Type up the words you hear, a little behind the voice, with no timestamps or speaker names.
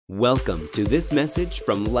Welcome to this message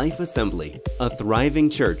from Life Assembly, a thriving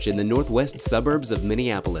church in the northwest suburbs of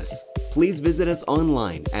Minneapolis. Please visit us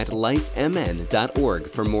online at lifemn.org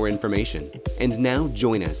for more information. And now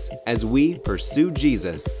join us as we pursue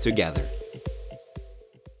Jesus together.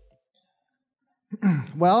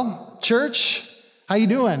 Well, church, how you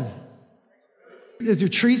doing? Is your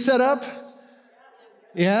tree set up?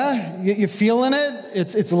 Yeah, you feeling it?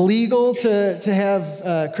 It's legal to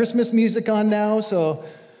have Christmas music on now, so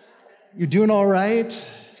you're doing all right?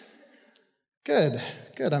 Good.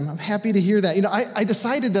 I'm happy to hear that. You know, I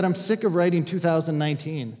decided that I'm sick of writing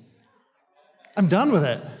 2019. I'm done with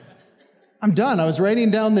it. I'm done. I was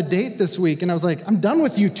writing down the date this week, and I was like, I'm done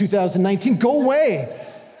with you, 2019. Go away.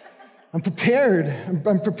 I'm prepared.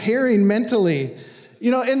 I'm preparing mentally.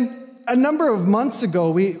 You know, and a number of months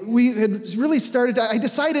ago, we had really started, I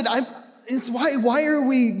decided, why are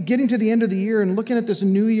we getting to the end of the year and looking at this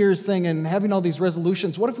New Year's thing and having all these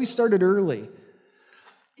resolutions? What if we started early?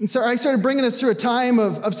 And so I started bringing us through a time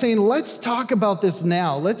of saying, let's talk about this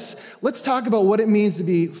now. Let's talk about what it means to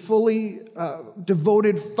be fully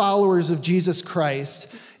devoted followers of Jesus Christ.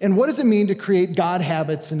 And what does it mean to create God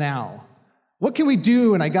habits now? What can we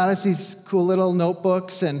do? And I got us these cool little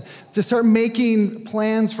notebooks and to start making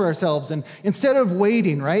plans for ourselves and instead of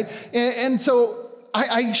waiting, right? And so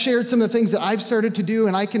I shared some of the things that I've started to do,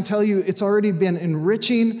 and I can tell you it's already been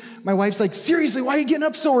enriching. My wife's like, seriously, why are you getting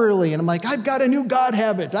up so early? And I'm like, I've got a new God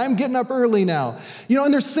habit. I'm getting up early now. You know,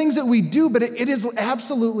 and there's things that we do, but it is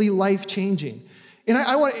absolutely life-changing. And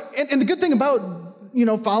I want, and the good thing about, you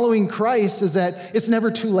know, following Christ is that it's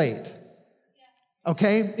never too late.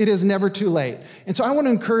 Okay? It is never too late. And so I want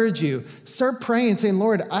to encourage you, start praying and saying,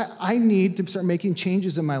 Lord, I need to start making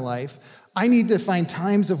changes in my life. I need to find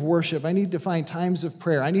times of worship. I need to find times of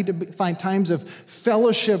prayer. I need to find times of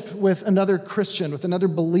fellowship with another Christian, with another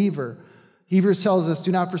believer. Hebrews tells us, do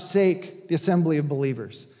not forsake the assembly of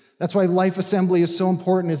believers. That's why Life Assembly is so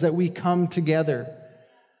important, is that we come together.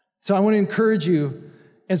 So I want to encourage you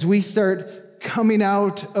as we start coming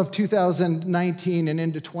out of 2019 and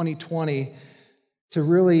into 2020 to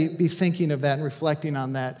really be thinking of that and reflecting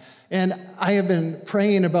on that. And I have been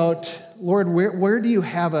praying about, Lord, where do you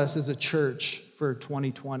have us as a church for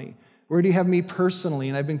 2020? Where do you have me personally?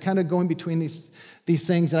 And I've been kind of going between these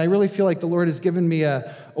things, and I really feel like the Lord has given me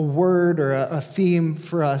a word or a theme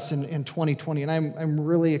for us in 2020, and I'm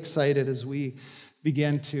really excited as we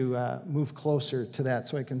begin to move closer to that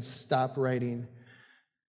so I can stop writing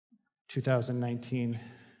 2019.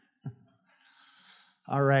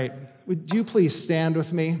 All right, would you please stand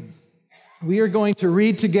with me? We are going to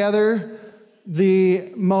read together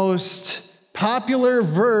the most popular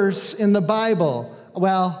verse in the Bible.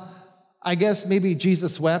 Well, I guess maybe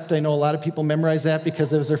Jesus wept. I know a lot of people memorize that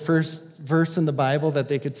because it was their first verse in the Bible that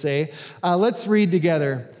they could say. Let's read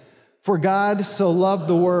together. For God so loved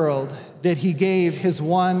the world that he gave his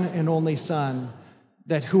one and only Son,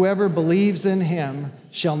 that whoever believes in him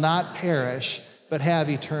shall not perish, but have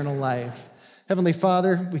eternal life. Heavenly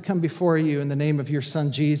Father, we come before you in the name of your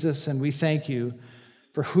Son, Jesus, and we thank you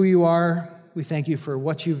for who you are. We thank you for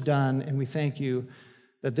what you've done, and we thank you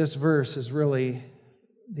that this verse is really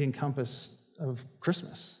the encompass of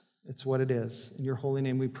Christmas. It's what it is. In your holy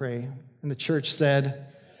name we pray. And the church said,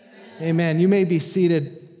 Amen. You may be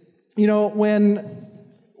seated. You know,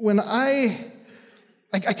 when I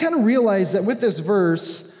kind of realized that with this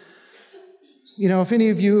verse, you know, if any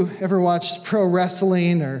of you ever watched pro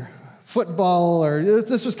wrestling or football, or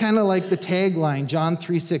this was kind of like the tagline, John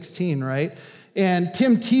 3:16, right? And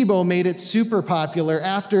Tim Tebow made it super popular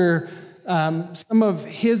after some of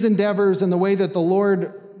his endeavors and the way that the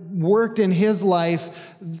Lord worked in his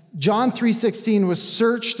life. John 3:16 was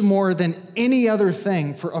searched more than any other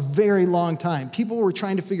thing for a very long time. People were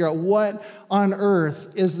trying to figure out what on earth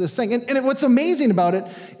is this thing. And what's amazing about it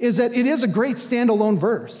is that it is a great standalone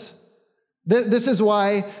verse. This is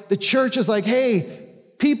why the church is like, hey,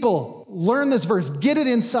 people, learn this verse, get it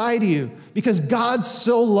inside of you, because God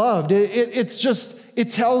so loved. It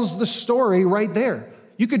tells the story right there.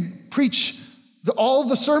 You could preach all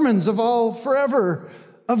the sermons of all forever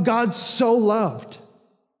of God so loved.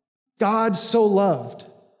 God so loved.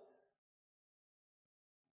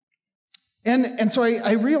 And so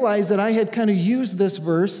I realized that I had kind of used this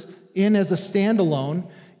verse in as a standalone.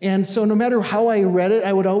 And so no matter how I read it,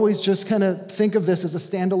 I would always just kind of think of this as a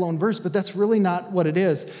standalone verse, but that's really not what it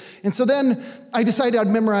is. And so then I decided I'd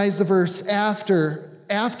memorize the verse after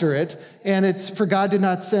it, and it's, for God did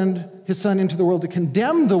not send his Son into the world to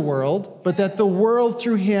condemn the world, but that the world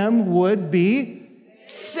through him would be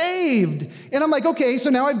saved. And I'm like, okay, so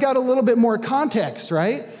now I've got a little bit more context,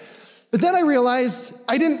 right? But then I realized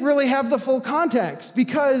I didn't really have the full context,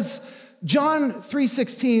 because John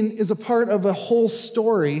 3:16 is a part of a whole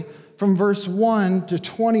story from verse 1 to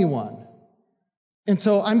 21. And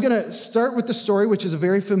so I'm going to start with the story, which is a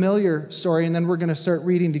very familiar story, and then we're going to start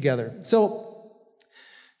reading together. So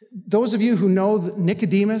those of you who know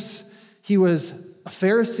Nicodemus, he was a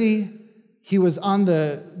Pharisee. He was on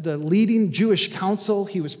the leading Jewish council.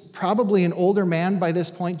 He was probably an older man by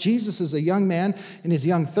this point. Jesus is a young man in his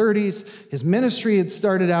young 30s. His ministry had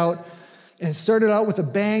started out, and it started out with a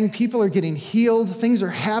bang. People are getting healed. Things are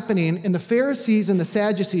happening. And the Pharisees and the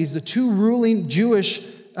Sadducees, the two ruling Jewish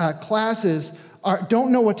classes,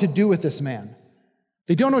 don't know what to do with this man.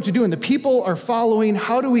 They don't know what to do, and the people are following.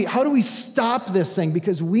 How do we stop this thing?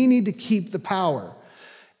 Because we need to keep the power.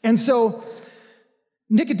 And so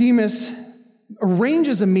Nicodemus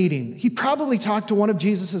arranges a meeting. He probably talked to one of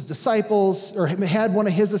Jesus' disciples, or had one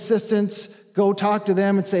of his assistants go talk to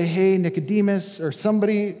them and say, hey, Nicodemus, or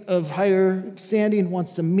somebody of higher standing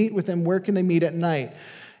wants to meet with him. Where can they meet at night?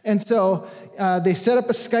 And so they set up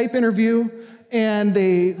a Skype interview, and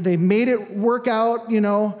they made it work out,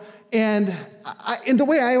 and the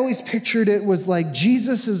way I always pictured it was like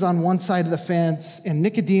Jesus is on one side of the fence and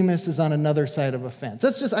Nicodemus is on another side of a fence.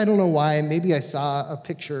 That's just, I don't know why, maybe I saw a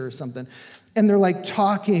picture or something. And they're like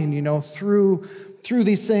talking, through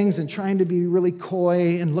these things and trying to be really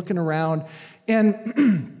coy and looking around.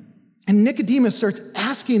 And Nicodemus starts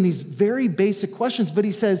asking these very basic questions, but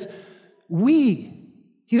he says,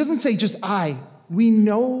 he doesn't say just we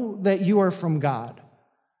know that you are from God,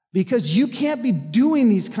 because you can't be doing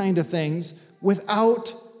these kind of things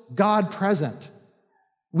without God present.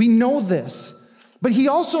 We know this. But he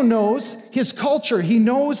also knows his culture. He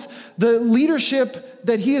knows the leadership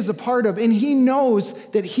that he is a part of, and he knows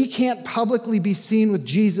that he can't publicly be seen with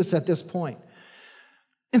Jesus at this point.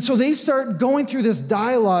 And so they start going through this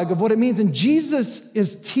dialogue of what it means, and Jesus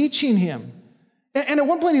is teaching him. And at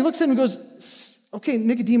one point he looks at him and goes, okay,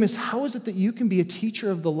 Nicodemus, how is it that you can be a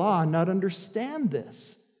teacher of the law and not understand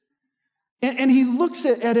this? And he looks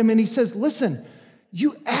at him and he says, listen,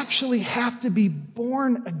 you actually have to be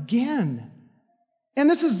born again. And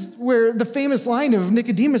this is where the famous line of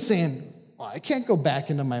Nicodemus saying, well, I can't go back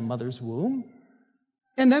into my mother's womb.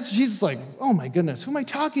 And that's Jesus like, oh my goodness, who am I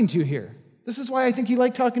talking to here? This is why I think he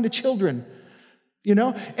liked talking to children,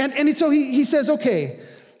 And so he says, okay,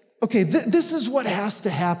 this is what has to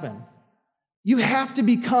happen. You have to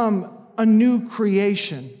become a new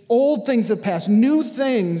creation. Old things have passed. New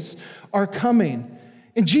things are coming.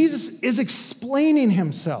 And Jesus is explaining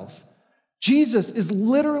himself. Jesus is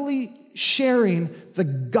literally sharing the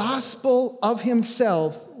gospel of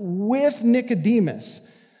himself with Nicodemus.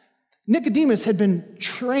 Nicodemus had been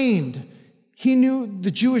trained. He knew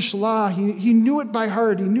the Jewish law. He knew it by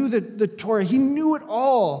heart. He knew the Torah. He knew it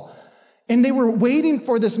all. And they were waiting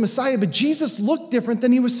for this Messiah, but Jesus looked different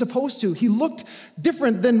than he was supposed to. He looked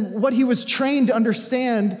different than what he was trained to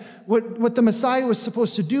understand, what the Messiah was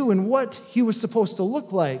supposed to do and what he was supposed to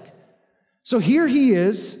look like. So here he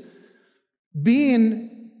is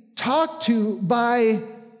being talked to by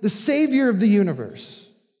the Savior of the universe.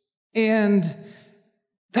 And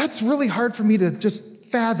that's really hard for me to just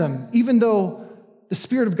fathom, even though the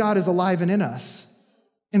Spirit of God is alive and in us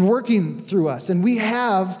and working through us. And we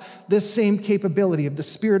have this same capability of the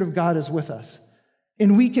Spirit of God is with us.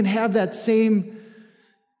 And we can have that same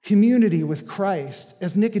community with Christ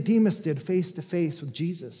as Nicodemus did face to face with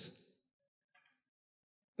Jesus.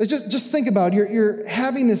 But just think about it. You're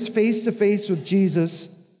having this face to face with Jesus,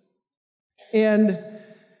 and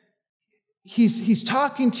he's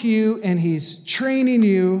talking to you and he's training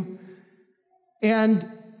you. And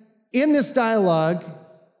in this dialogue,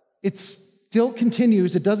 it still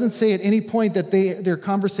continues. It doesn't say at any point that their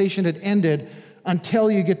conversation had ended until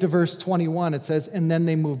you get to verse 21. It says, and then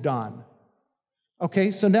they moved on.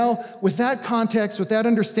 Okay, so now with that context, with that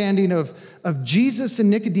understanding of Jesus and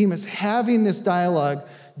Nicodemus having this dialogue,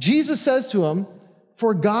 Jesus says to him,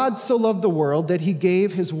 for God so loved the world that he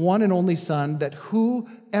gave his one and only Son, that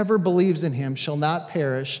whoever believes in him shall not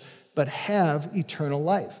perish, but have eternal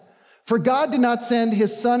life. For God did not send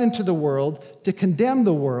his Son into the world to condemn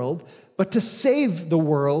the world, but to save the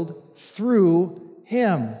world through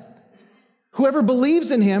him. Whoever believes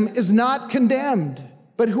in him is not condemned,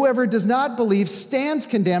 but whoever does not believe stands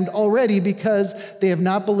condemned already because they have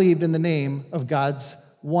not believed in the name of God's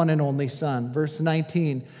one and only Son. Verse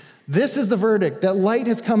 19, this is the verdict, that light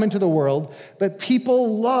has come into the world, but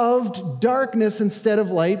people loved darkness instead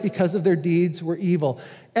of light because of their deeds were evil.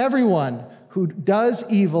 Everyone who does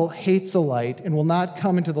evil hates the light and will not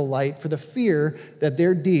come into the light for the fear that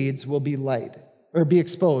their deeds will be light. or be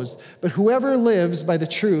exposed. But whoever lives by the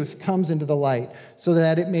truth comes into the light, so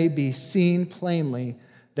that it may be seen plainly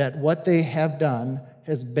that what they have done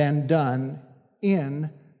has been done in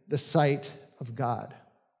the sight of God.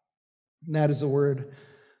 And that is the word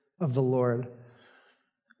of the Lord.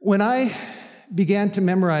 When I began to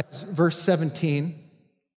memorize verse 17,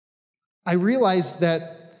 I realized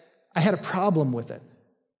that I had a problem with it.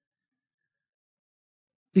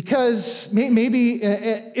 Because maybe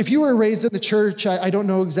if you were raised in the church, I don't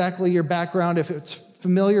know exactly your background. If it's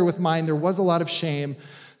familiar with mine, there was a lot of shame.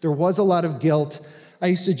 There was a lot of guilt. I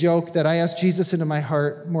used to joke that I asked Jesus into my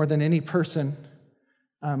heart more than any person.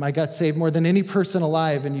 I got saved more than any person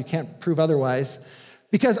alive, and you can't prove otherwise.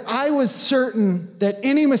 Because I was certain that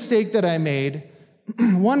any mistake that I made,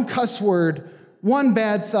 one cuss word, one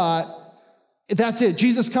bad thought, that's it.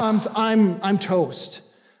 Jesus comes, I'm toast.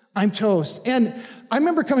 I'm toast. And I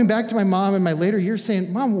remember coming back to my mom in my later years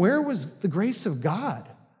saying, Mom, where was the grace of God?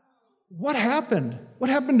 What happened? What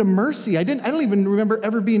happened to mercy? I don't even remember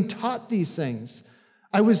ever being taught these things.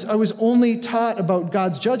 I was only taught about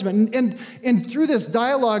God's judgment. And through this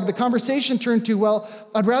dialogue, the conversation turned to, well,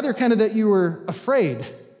 I'd rather kind of that you were afraid,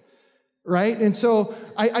 right? And so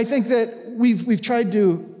I think that we've tried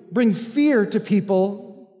to bring fear to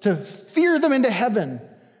people, to fear them into heaven.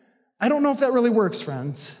 I don't know if that really works,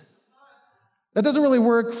 friends. That doesn't really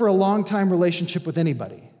work for a long-time relationship with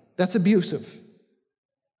anybody. That's abusive.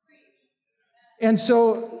 And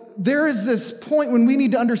so there is this point when we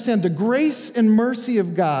need to understand the grace and mercy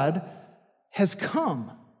of God has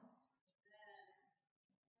come.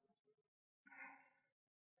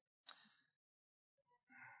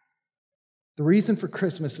 The reason for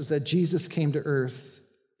Christmas is that Jesus came to earth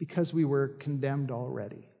because we were condemned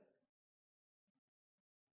already.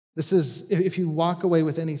 This is, if you walk away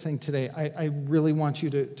with anything today, I really want you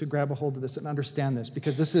to grab a hold of this and understand this,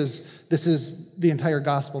 because this is the entire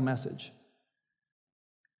gospel message.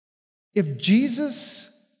 If Jesus,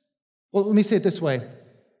 well, let me say it this way.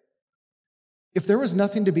 If there was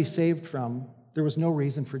nothing to be saved from, there was no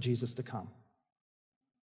reason for Jesus to come.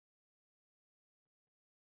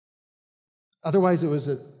 Otherwise, it was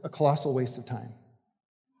a colossal waste of time.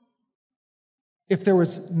 If there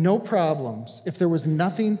was no problems, if there was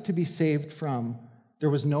nothing to be saved from, there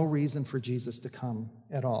was no reason for Jesus to come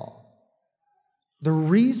at all. The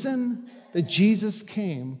reason that Jesus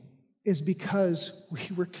came is because we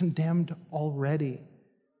were condemned already.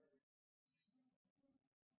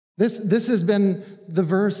 This has been the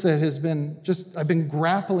verse that has been I've been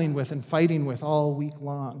grappling with and fighting with all week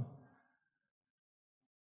long.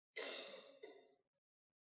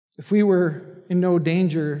 If we were in no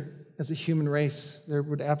danger as a human race, there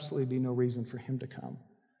would absolutely be no reason for him to come.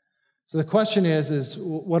 So the question is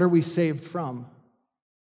what are we saved from?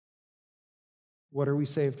 What are we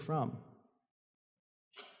saved from?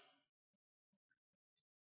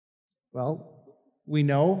 Well, we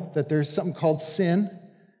know that there's something called sin.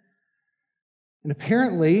 And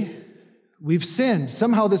apparently, we've sinned.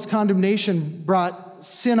 Somehow this condemnation brought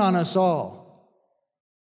sin on us all.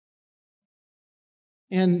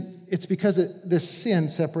 And it's because this sin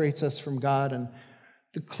separates us from God. And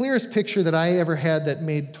the clearest picture that I ever had that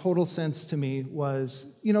made total sense to me was,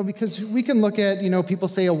 because we can look at, people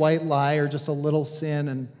say a white lie or just a little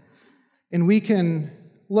sin, and we can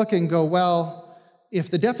look and go, well, if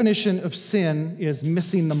the definition of sin is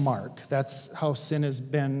missing the mark, that's how sin has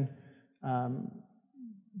been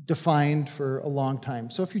defined for a long time.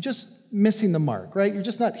 So if you're just missing the mark, right, you're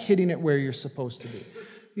just not hitting it where you're supposed to be,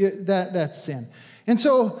 that's sin. And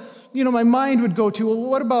so, my mind would go to, well,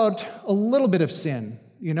 what about a little bit of sin?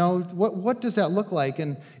 What does that look like?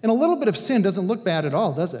 And a little bit of sin doesn't look bad at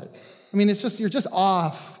all, does it? I mean, it's just, you're just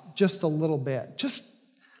off just a little bit.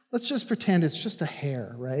 Let's just pretend it's just a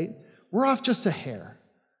hair, right? We're off just a hair.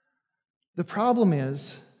 The problem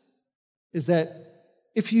is that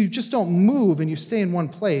if you just don't move and you stay in one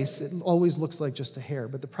place, it always looks like just a hair.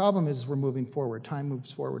 But the problem is we're moving forward. Time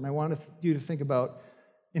moves forward. And I want you to think about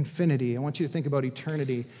infinity. I want you to think about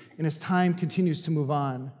eternity. And as time continues to move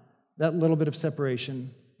on, that little bit of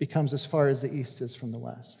separation becomes as far as the east is from the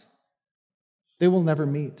west. They will never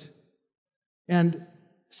meet. And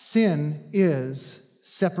sin is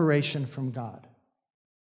separation from God.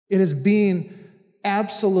 It is being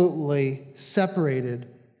absolutely separated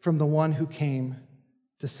from the one who came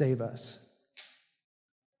to save us.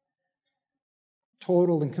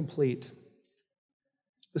 Total and complete.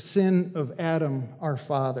 The sin of Adam, our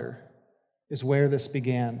father, is where this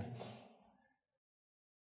began.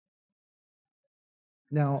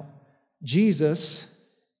 Now, Jesus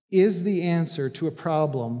is the answer to a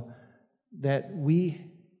problem that we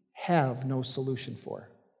have no solution for.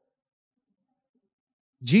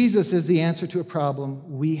 Jesus is the answer to a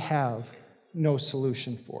problem we have no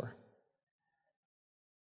solution for.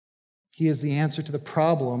 He is the answer to the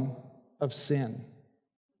problem of sin.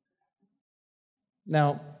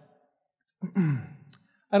 Now,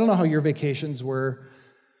 I don't know how your vacations were.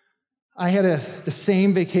 I had the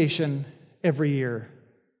same vacation every year.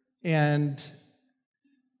 And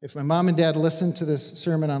if my mom and dad listened to this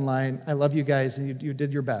sermon online, I love you guys, and you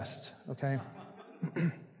did your best, okay?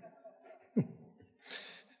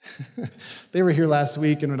 They were here last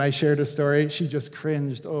week, and when I shared a story, she just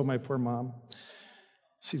cringed. Oh, my poor mom.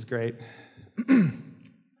 She's great.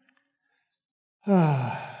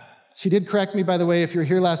 She did correct me, by the way. If you were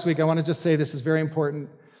here last week, I want to just say this is very important.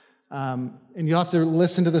 And you'll have to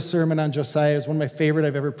listen to the sermon on Josiah. It's one of my favorite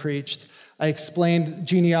I've ever preached. I explained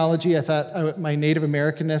genealogy. I thought my Native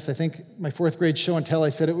Americanness, I think my fourth grade show and tell, I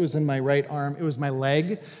said it was in my right arm. It was my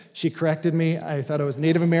leg. She corrected me. I thought I was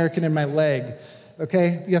Native American in my leg.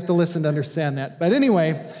 Okay? You have to listen to understand that. But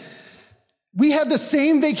anyway, we had the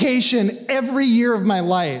same vacation every year of my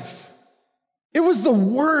life. It was the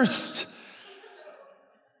worst.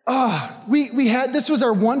 This was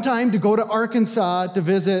our one time to go to Arkansas to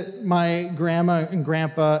visit my grandma and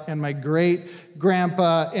grandpa and my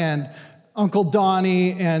great-grandpa and Uncle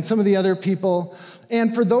Donnie and some of the other people.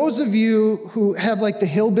 And for those of you who have like the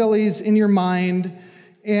hillbillies in your mind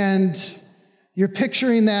and you're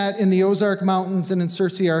picturing that in the Ozark Mountains and in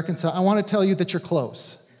Searcy, Arkansas, I want to tell you that you're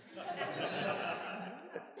close.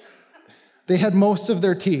 They had most of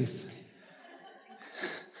their teeth.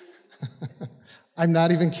 I'm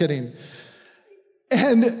not even kidding.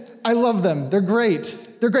 And I love them. They're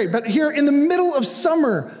great. They're great. But here in the middle of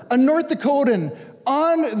summer, a North Dakotan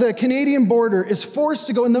on the Canadian border is forced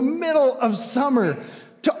to go in the middle of summer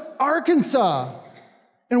to Arkansas.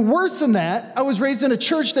 And worse than that, I was raised in a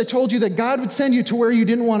church that told you that God would send you to where you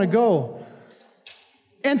didn't want to go.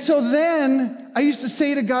 And so then I used to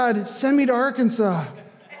say to God, send me to Arkansas,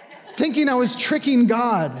 thinking I was tricking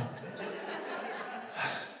God.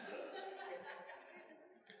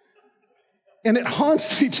 And it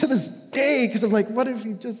haunts me to this day because I'm like, what if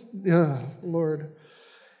you just, Lord.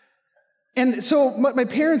 And so what my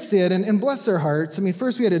parents did, and bless their hearts, I mean,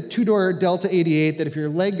 first we had a 2-door Delta 88 that if your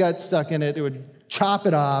leg got stuck in it, it would chop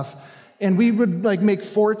it off. And we would like make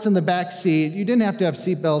forts in the back seat. You didn't have to have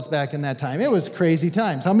seatbelts back in that time. It was crazy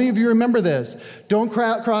times. How many of you remember this? Don't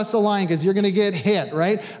cross the line because you're going to get hit,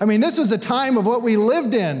 right? I mean, this was the time of what we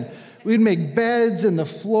lived in. We'd make beds in the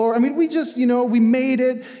floor. I mean, we just, we made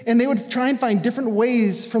it. And they would try and find different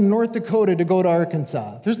ways from North Dakota to go to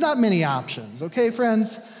Arkansas. There's not many options, okay,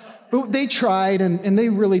 friends? But they tried, and they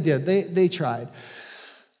really did. They tried.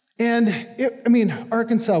 And,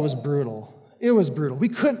 Arkansas was brutal. It was brutal.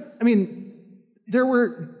 There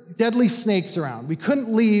were deadly snakes around. We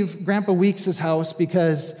couldn't leave Grandpa Weeks' house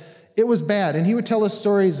because it was bad. And he would tell us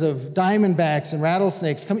stories of diamondbacks and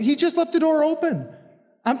rattlesnakes coming. He just left the door open.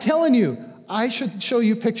 I'm telling you, I should show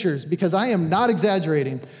you pictures because I am not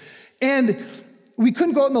exaggerating. And we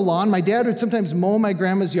couldn't go out on the lawn. My dad would sometimes mow my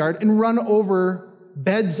grandma's yard and run over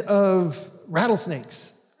beds of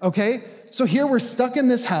rattlesnakes, okay? So here we're stuck in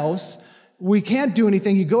this house. We can't do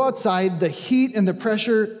anything. You go outside, the heat and the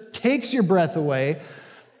pressure takes your breath away,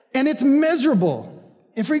 and it's miserable.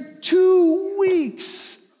 And for 2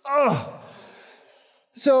 weeks,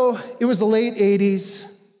 So it was the late 80s.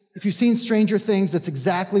 If you've seen Stranger Things, that's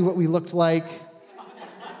exactly what we looked like.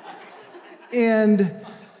 And,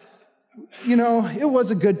 it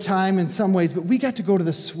was a good time in some ways, but we got to go to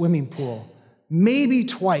the swimming pool maybe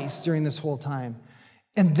twice during this whole time.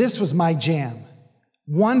 And this was my jam.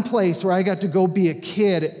 One place where I got to go be a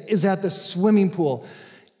kid is at the swimming pool.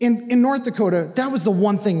 In North Dakota, that was the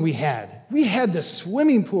one thing we had. We had the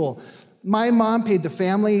swimming pool. My mom paid the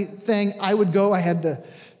family thing. I would go, I had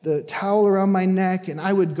the towel around my neck, and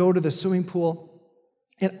I would go to the swimming pool.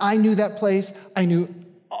 And I knew that place. I knew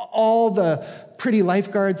all the pretty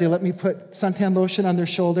lifeguards. They let me put suntan lotion on their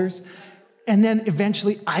shoulders. And then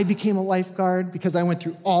eventually I became a lifeguard because I went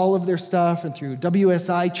through all of their stuff and through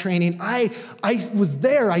WSI training. I was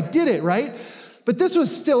there. I did it, right? But this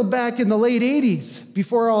was still back in the late 80s.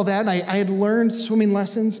 Before all that, and I had learned swimming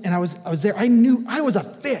lessons, and I was there. I knew I was a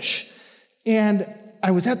fish. And I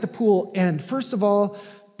was at the pool, and first of all,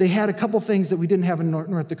 they had a couple things that we didn't have in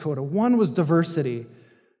North Dakota. One was diversity.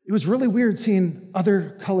 It was really weird seeing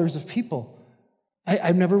other colors of people.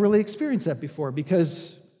 I've never really experienced that before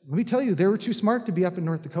because, let me tell you, they were too smart to be up in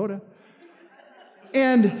North Dakota.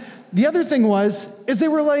 And the other thing is they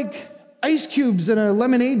were like ice cubes in a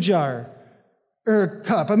lemonade jar or a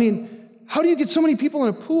cup. How do you get so many people in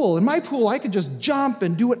a pool? In my pool, I could just jump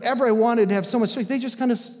and do whatever I wanted and have so much space. They just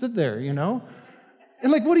kind of stood there,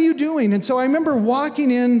 And like, what are you doing? And so I remember walking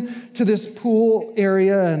in to this pool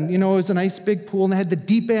area, and, it was a nice big pool, and they had the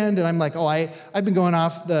deep end, and I'm like, I've been going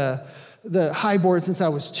off the high board since I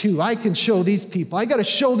was 2. I can show these people. I got to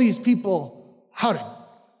show these people how to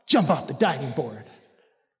jump off the diving board.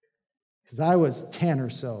 Because I was 10 or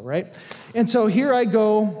so, right? And so here I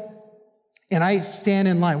go, and I stand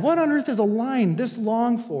in line. What on earth is a line this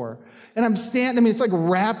long for? And I'm standing, it's like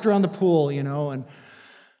wrapped around the pool, and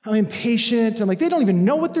I'm impatient. I'm like, they don't even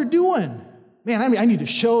know what they're doing. Man, I need to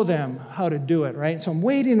show them how to do it, right? So I'm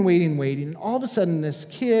waiting. And all of a sudden, this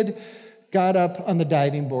kid got up on the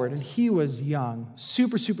diving board, and he was young,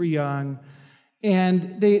 super, super young.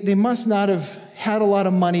 And they must not have had a lot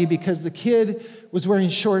of money because the kid was wearing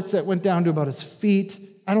shorts that went down to about his feet.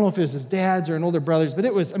 I don't know if it was his dad's or an older brother's, but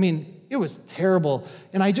it was terrible.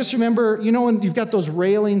 And I just remember, when you've got those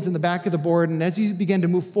railings in the back of the board, and as you begin to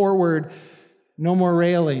move forward, no more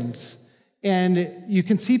railings. And you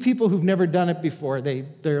can see people who've never done it before.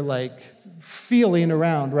 They're like feeling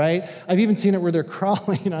around, right? I've even seen it where they're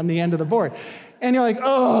crawling on the end of the board. And you're like,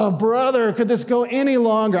 oh, brother, could this go any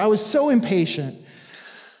longer? I was so impatient.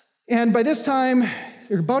 And by this time,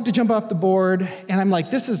 they're about to jump off the board, and I'm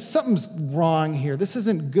like, something's wrong here. This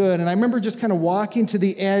isn't good. And I remember just kind of walking to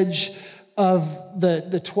the edge of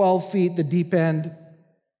the 12 feet, the deep end.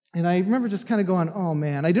 And I remember just kind of going, oh,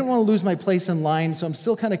 man, I didn't want to lose my place in line, so I'm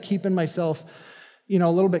still kind of keeping myself, a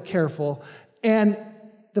little bit careful. And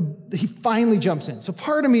he finally jumps in. So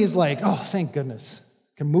part of me is like, oh, thank goodness,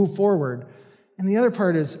 I can move forward. And the other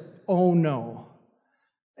part is, oh, no.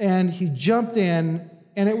 And he jumped in,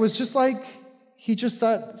 and it was just like he just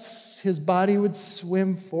thought his body would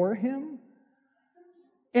swim for him.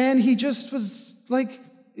 And he just was like,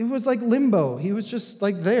 it was like limbo. He was just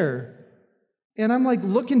like there. And I'm like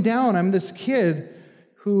looking down, I'm this kid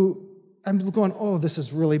who I'm going, oh, this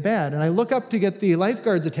is really bad. And I look up to get the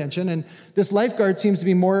lifeguard's attention, and this lifeguard seems to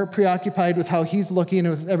be more preoccupied with how he's looking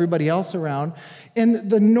with everybody else around. And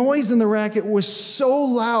the noise in the racket was so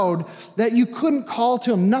loud that you couldn't call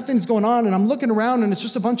to him. Nothing's going on. And I'm looking around, and it's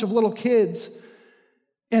just a bunch of little kids.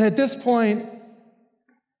 And at this point,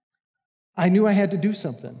 I knew I had to do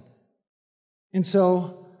something. And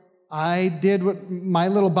so I did what my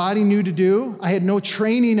little body knew to do. I had no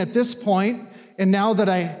training at this point, and now that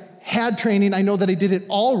I had training, I know that I did it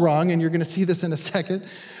all wrong, and you're going to see this in a second.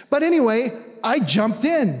 But anyway, I jumped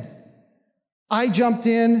in.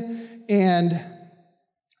 And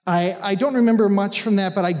I don't remember much from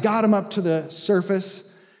that, but I got him up to the surface.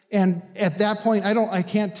 And at that point, I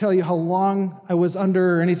can't tell you how long I was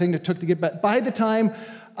under or anything it took to get back. By the time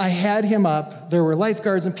I had him up, there were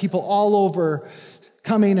lifeguards and people all over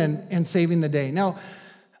coming and saving the day. Now,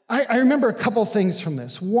 I remember a couple things from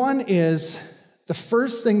this. One is the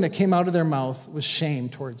first thing that came out of their mouth was shame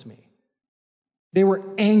towards me. They were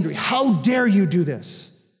angry. How dare you do this?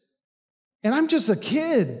 And I'm just a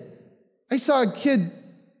kid. I saw a kid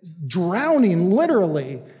drowning,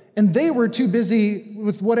 literally, and they were too busy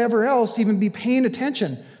with whatever else to even be paying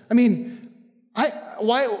attention. I mean,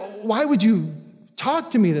 why would you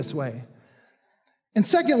talk to me this way? And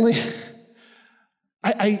secondly,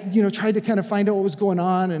 I tried to kind of find out what was going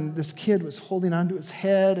on, and this kid was holding onto his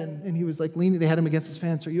head, and he was like leaning, they had him against his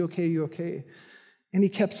fence, are you okay, you okay? And he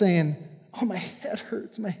kept saying, oh, my head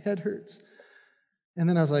hurts. And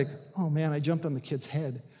then I was like, oh man, I jumped on the kid's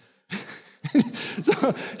head.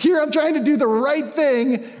 So here I'm trying to do the right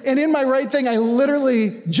thing, and in my right thing, I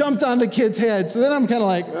literally jumped on the kid's head. So then I'm kind of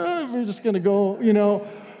like, we're just going to go,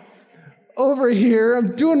 over here.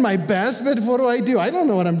 I'm doing my best, but what do? I don't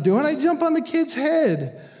know what I'm doing. I jump on the kid's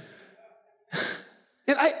head.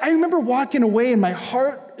 And I remember walking away, and my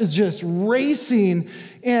heart is just racing,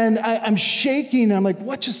 and I'm shaking. And I'm like,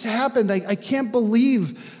 what just happened? I can't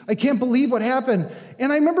believe what happened.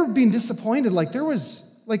 And I remember being disappointed. Like there was,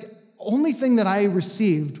 only thing that I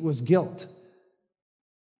received was guilt.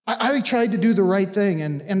 I tried to do the right thing,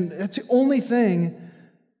 and that's the only thing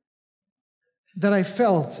that I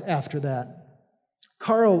felt after that.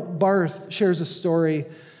 Karl Barth shares a story,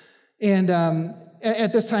 and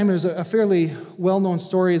at this time it was a fairly well-known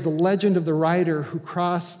story. It's a legend of the rider who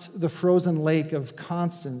crossed the frozen lake of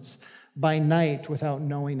Constance by night without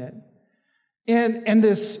knowing it. And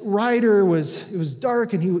this rider it was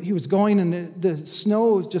dark, and he was going, and the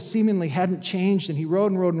snow just seemingly hadn't changed, and he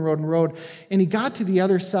rode, and he got to the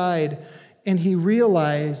other side, and he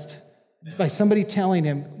realized by somebody telling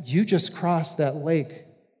him, you just crossed that lake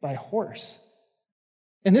by horse.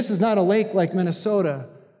 And this is not a lake like Minnesota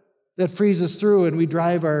that freezes through and we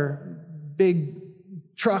drive our big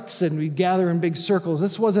trucks and we gather in big circles.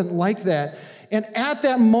 This wasn't like that. And at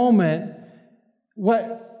that moment,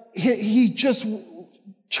 what he just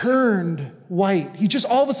turned white. He just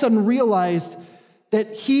all of a sudden realized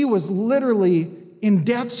that he was literally in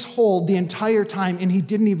death's hold the entire time, and he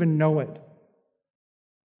didn't even know it.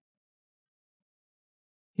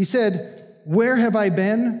 He said, "Where have I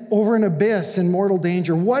been? Over an abyss in mortal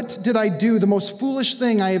danger. What did I do? The most foolish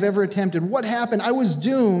thing I have ever attempted. What happened? I was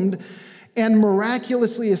doomed and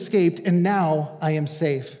miraculously escaped, and now I am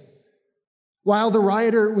safe." While the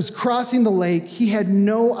rider was crossing the lake, he had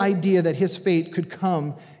no idea that his fate could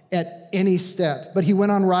come at any step. But he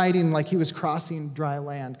went on riding like he was crossing dry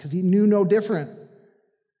land because he knew no different.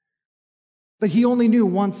 But he only knew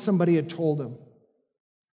once somebody had told him.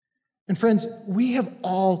 And friends, we have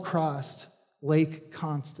all crossed Lake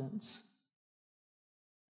Constance.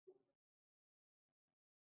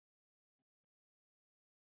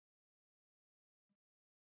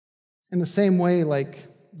 In the same way, like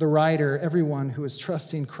the rider, everyone who is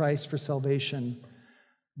trusting Christ for salvation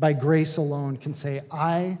by grace alone can say,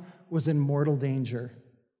 "I was in mortal danger.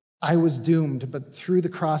 I was doomed, but through the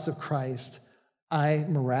cross of Christ, I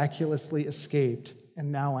miraculously escaped,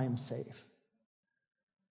 and now I am safe."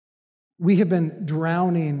 We have been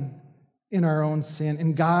drowning in our own sin,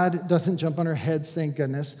 and God doesn't jump on our heads, thank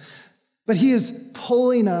goodness, but He is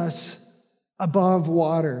pulling us above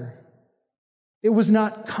water. It was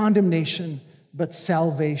not condemnation, but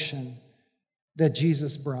salvation that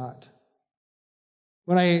Jesus brought.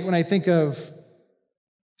 When I think of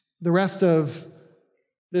the rest of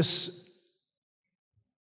this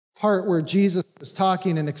part where Jesus was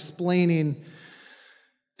talking and explaining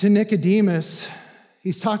to Nicodemus,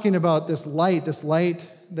 he's talking about this light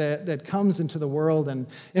that comes into the world. And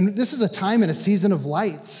this is a time and a season of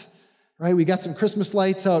lights, right? We got some Christmas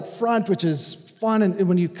lights out front, which is fun. And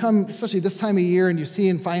when you come, especially this time of year, and you see,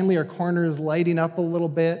 and finally our corners lighting up a little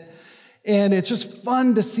bit. And it's just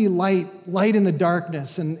fun to see light in the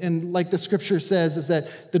darkness. And like the scripture says, is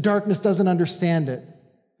that the darkness doesn't understand it,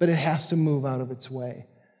 but it has to move out of its way.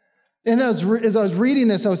 And as I was reading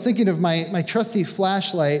this, I was thinking of my trusty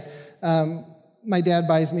flashlight. My dad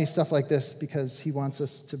buys me stuff like this because he wants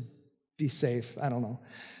us to be safe. I don't know.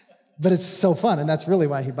 But it's so fun, and that's really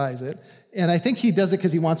why he buys it. And I think he does it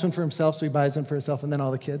because he wants one for himself, so he buys one for himself and then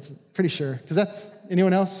all the kids. Pretty sure. Because that's,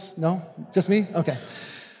 anyone else? No? Just me? Okay.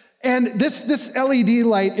 And this LED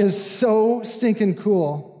light is so stinking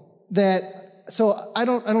cool so I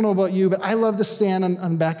don't know about you, but I love to stand on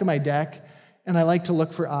the back of my deck, and I like to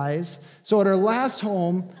look for eyes. So at our last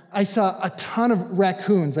home, I saw a ton of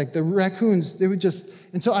raccoons. Like the raccoons, they would just,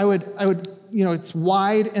 and so I would, it's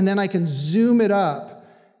wide, and then I can zoom it up.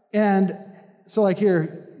 And so like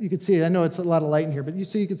here, you could see it. I know it's a lot of light in here, but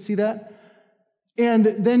you could see that? And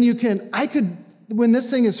then when this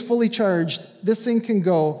thing is fully charged, this thing can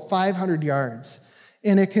go 500 yards,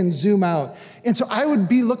 and it can zoom out. And so I would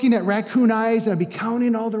be looking at raccoon eyes, and I'd be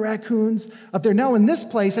counting all the raccoons up there. Now in this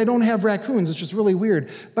place, I don't have raccoons, which is really weird,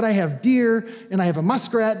 but I have deer, and I have a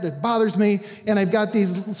muskrat that bothers me, and I've got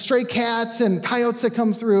these stray cats and coyotes that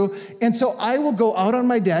come through. And so I will go out on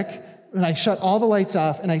my deck, and I shut all the lights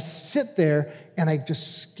off, and I sit there, and I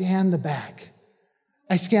just scan the back.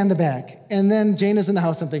 I scan the back. And then Jane is in the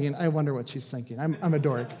house. I'm thinking, I wonder what she's thinking. I'm a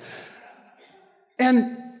dork.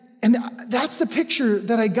 And that's the picture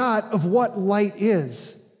that I got of what light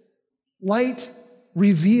is. Light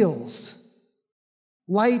reveals.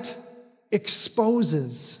 Light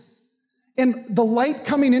exposes. And the light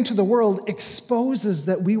coming into the world exposes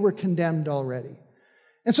that we were condemned already.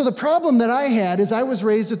 And so the problem that I had is I was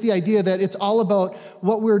raised with the idea that it's all about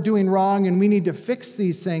what we're doing wrong and we need to fix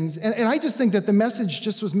these things. And I just think that the message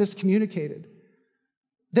just was miscommunicated.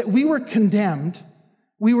 That we were condemned,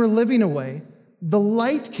 we were living away. The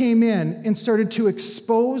light came in and started to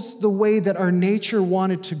expose the way that our nature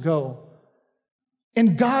wanted to go.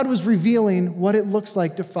 And God was revealing what it looks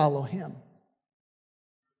like to follow Him.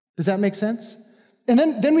 Does that make sense? And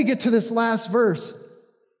then we get to this last verse.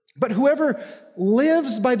 But whoever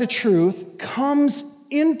lives by the truth comes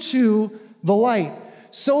into the light,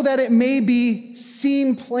 so that it may be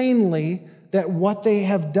seen plainly that what they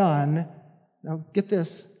have done, now get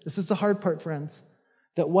this is the hard part, friends,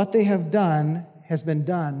 that what they have done has been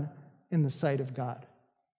done in the sight of God.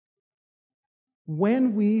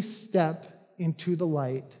 When we step into the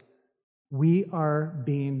light, we are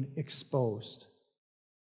being exposed.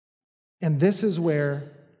 And this is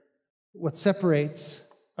where what separates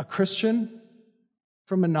a Christian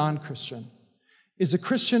from a non-Christian is a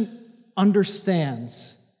Christian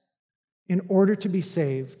understands in order to be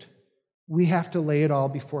saved, we have to lay it all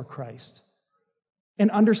before Christ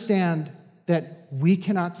and understand that we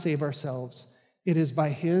cannot save ourselves. It is by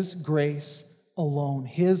His grace alone,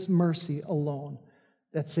 His mercy alone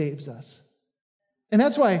that saves us. And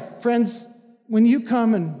that's why, friends, when you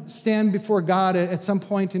come and stand before God at some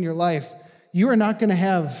point in your life, you are not going to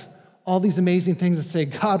have all these amazing things to say,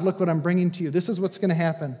 God, look what I'm bringing to you. This is what's going to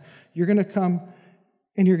happen. You're going to come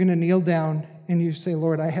and you're going to kneel down and you say,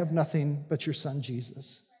 Lord, I have nothing but your son,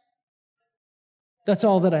 Jesus. That's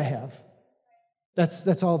all that I have.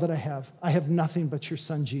 That's all that I have. I have nothing but your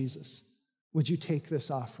son, Jesus. Would you take this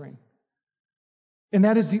offering? And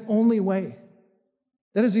that is the only way.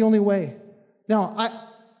 That is the only way. Now,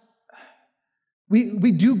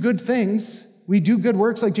 we do good things. We do good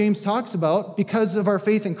works like James talks about because of our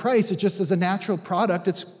faith in Christ. It just is a natural product.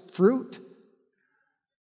 It's fruit.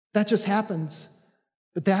 That just happens.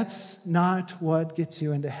 But that's not what gets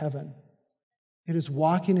you into heaven. It is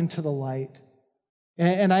walking into the light.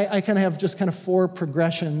 And I kind of have just kind of 4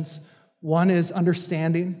 progressions. One is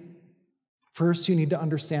understanding. First, you need to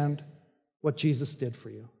understand what Jesus did for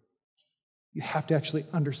you. You have to actually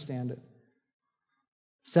understand it.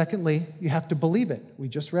 Secondly, you have to believe it. We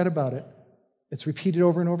just read about it. It's repeated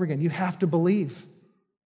over and over again. You have to believe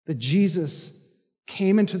that Jesus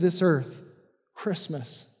came into this earth,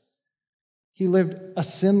 Christmas. He lived a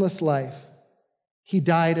sinless life. He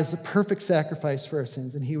died as the perfect sacrifice for our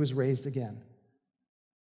sins, and he was raised again.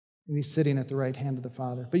 And he's sitting at the right hand of the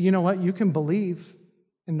Father. But you know what? You can believe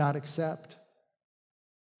and not accept.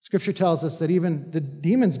 Scripture tells us that even the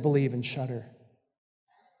demons believe and shudder.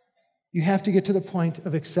 You have to get to the point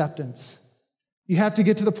of acceptance. You have to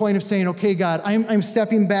get to the point of saying, okay, God, I'm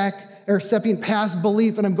stepping back or stepping past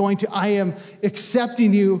belief and I am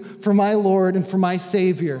accepting you for my Lord and for my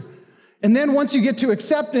Savior. And then once you get to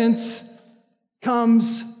acceptance,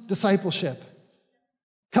 comes discipleship,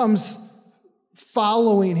 comes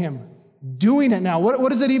following him, doing it now. What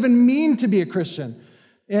does it even mean to be a Christian?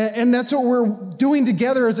 And that's what we're doing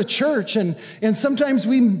together as a church. And sometimes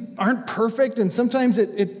we aren't perfect, and sometimes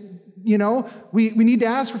we need to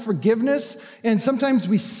ask for forgiveness, and sometimes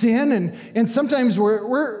we sin, and sometimes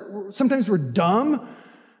we're dumb.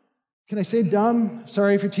 Can I say dumb?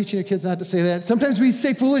 Sorry if you're teaching your kids not to say that. Sometimes we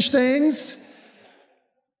say foolish things.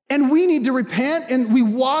 And we need to repent, and we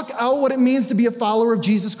walk out what it means to be a follower of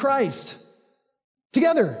Jesus Christ.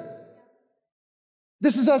 Together.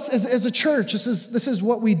 This is us as a church. This is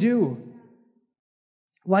what we do.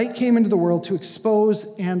 Light came into the world to expose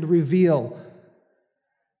and reveal.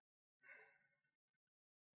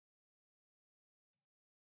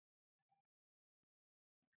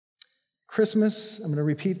 Christmas, I'm going to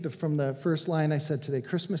repeat from the first line I said today.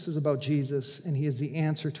 Christmas is about Jesus, and he is the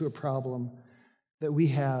answer to a problem that we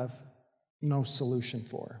have no solution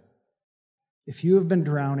for. If you have been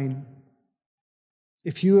drowning,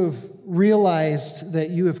 if you have realized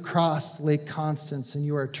that you have crossed Lake Constance and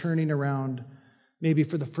you are turning around maybe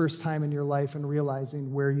for the first time in your life and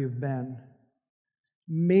realizing where you've been,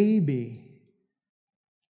 maybe,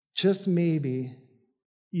 just maybe,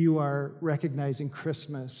 you are recognizing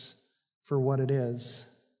Christmas for what it is,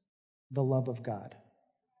 the love of God.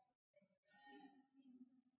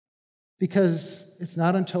 Because it's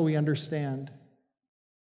not until we understand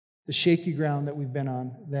the shaky ground that we've been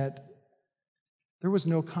on that there was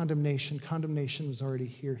no condemnation. Condemnation was already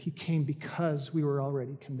here. He came because we were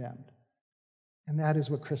already condemned. And that is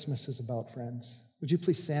what Christmas is about, friends. Would you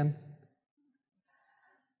please stand?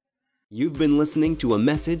 You've been listening to a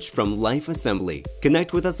message from Life Assembly.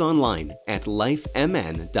 Connect with us online at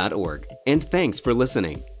lifemn.org. And thanks for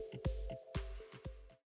listening.